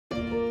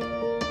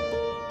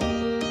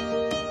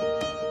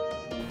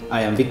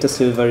I am Victor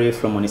Silvery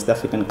from an East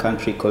African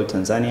country called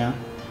Tanzania.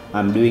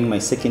 I'm doing my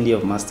second year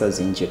of Masters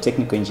in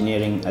Geotechnical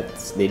Engineering at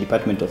the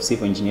Department of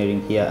Civil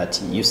Engineering here at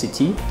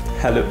UCT.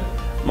 Hello,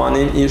 my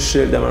name is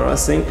Shiv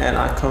Damarasingh and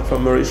I come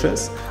from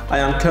Mauritius. I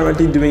am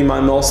currently doing my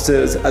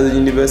Masters at the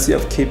University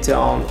of Cape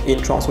Town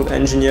in Transport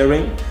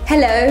Engineering.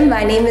 Hello,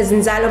 my name is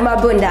Nzalo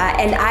Mabunda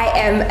and I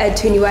am a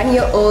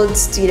 21-year-old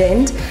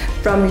student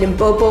from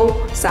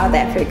Limpopo, South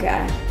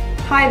Africa.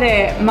 Hi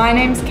there, my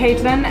name's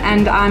Caitlin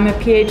and I'm a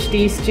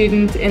PhD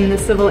student in the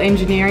Civil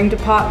Engineering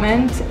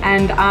Department,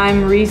 and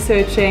I'm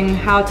researching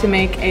how to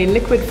make a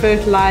liquid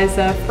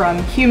fertilizer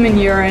from human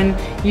urine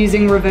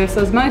using reverse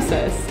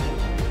osmosis.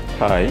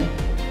 Hi,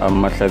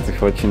 I'm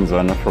Mahladzifo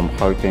Chinzwana from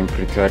Gauteng,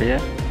 Pretoria,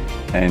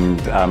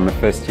 and I'm a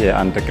first year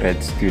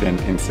undergrad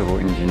student in civil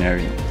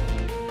engineering.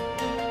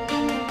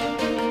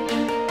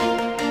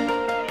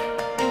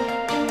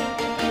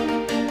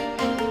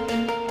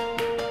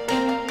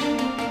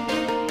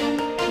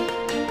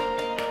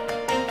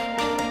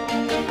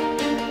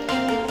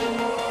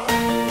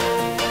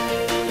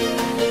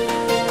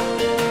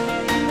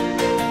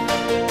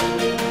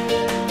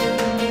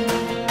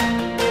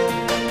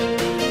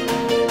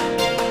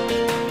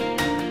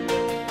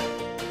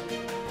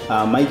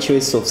 My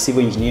choice of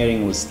civil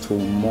engineering was to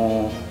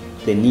more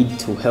the need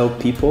to help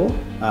people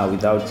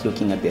without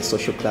looking at their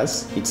social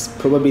class. It's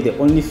probably the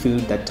only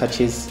field that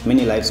touches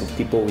many lives of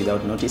people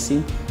without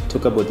noticing.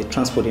 Talk about the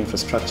transport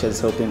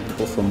infrastructures, helping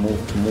people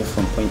move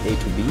from point A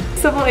to B.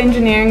 Civil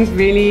engineering is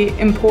really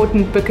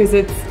important because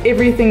it's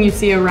everything you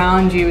see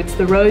around you. It's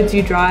the roads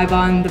you drive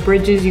on, the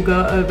bridges you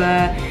go over,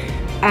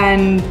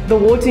 and the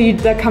water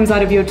that comes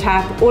out of your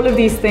tap. All of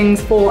these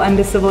things fall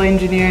under civil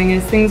engineering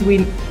as things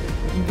we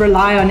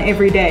rely on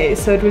every day.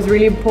 So it was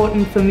really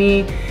important for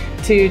me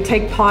to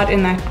take part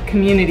in that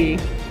community.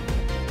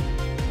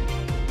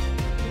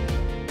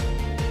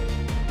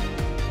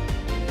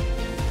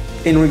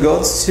 In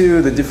regards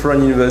to the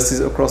different universities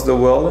across the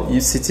world,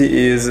 UCT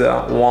is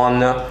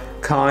one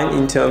kind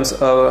in terms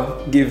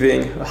of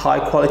giving a high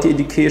quality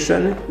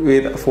education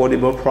with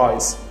affordable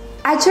price.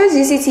 I chose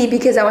UCT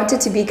because I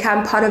wanted to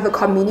become part of a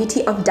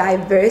community of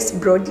diverse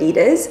broad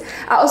leaders.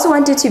 I also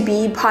wanted to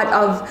be part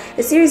of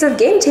a series of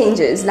game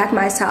changers like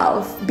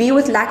myself, be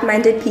with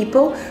like-minded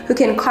people who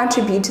can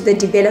contribute to the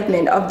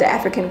development of the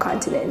African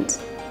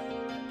continent.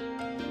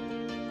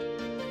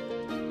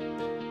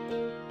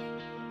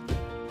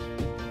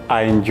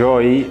 I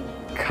enjoy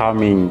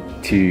coming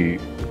to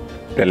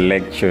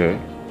the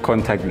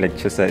contact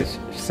lecture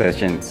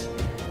sessions.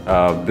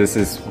 This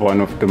is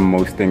one of the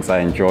most things I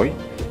enjoy.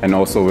 And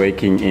also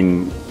working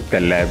in the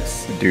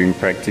labs, doing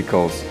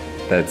practicals,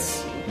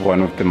 that's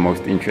one of the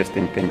most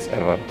interesting things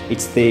ever.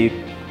 It's the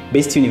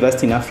best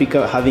university in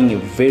Africa, having a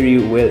very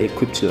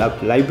well-equipped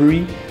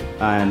library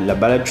and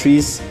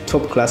laboratories,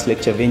 top-class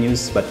lecture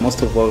venues, but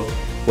most of all,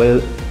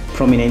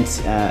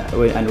 prominent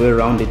and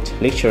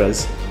well-rounded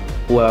lecturers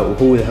who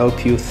will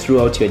help you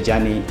throughout your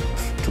journey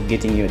to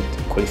getting your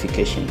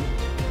qualification.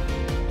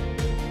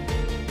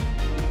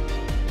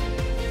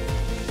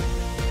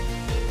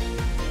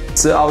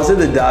 So I would say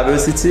the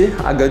diversity,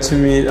 I got to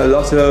meet a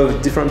lot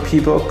of different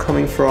people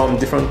coming from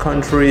different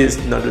countries,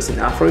 not just in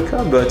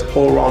Africa, but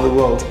all around the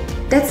world.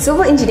 That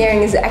civil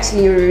engineering is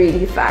actually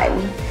really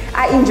fun.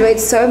 I enjoyed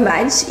so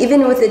much.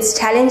 Even with its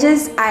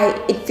challenges,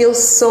 it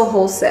feels so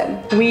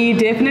wholesome. We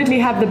definitely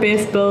have the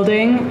best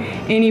building.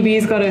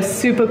 NEB's got a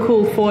super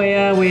cool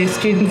foyer where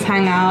students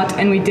hang out,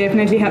 and we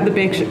definitely have the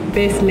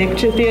best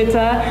lecture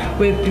theatre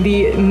with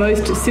the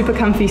most super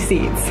comfy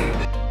seats.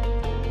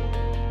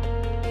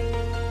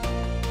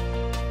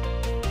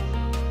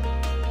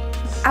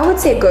 I would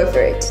say go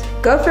for it.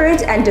 Go for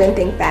it and don't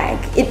think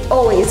back. It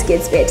always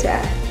gets better.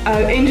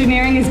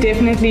 Engineering is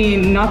definitely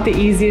not the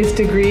easiest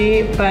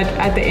degree, but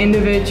at the end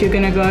of it, you're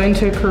going to go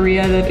into a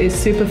career that is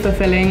super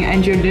fulfilling,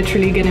 and you're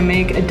literally going to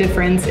make a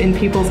difference in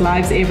people's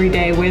lives every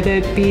day, whether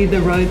it be the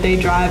road they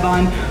drive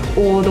on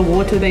or the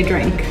water they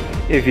drink.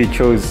 If you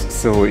chose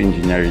civil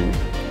engineering,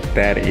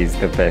 that is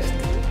the best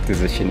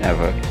decision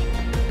ever.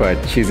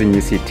 But choosing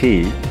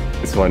UCT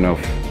is one of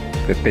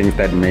the things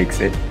that makes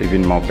it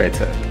even more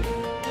better.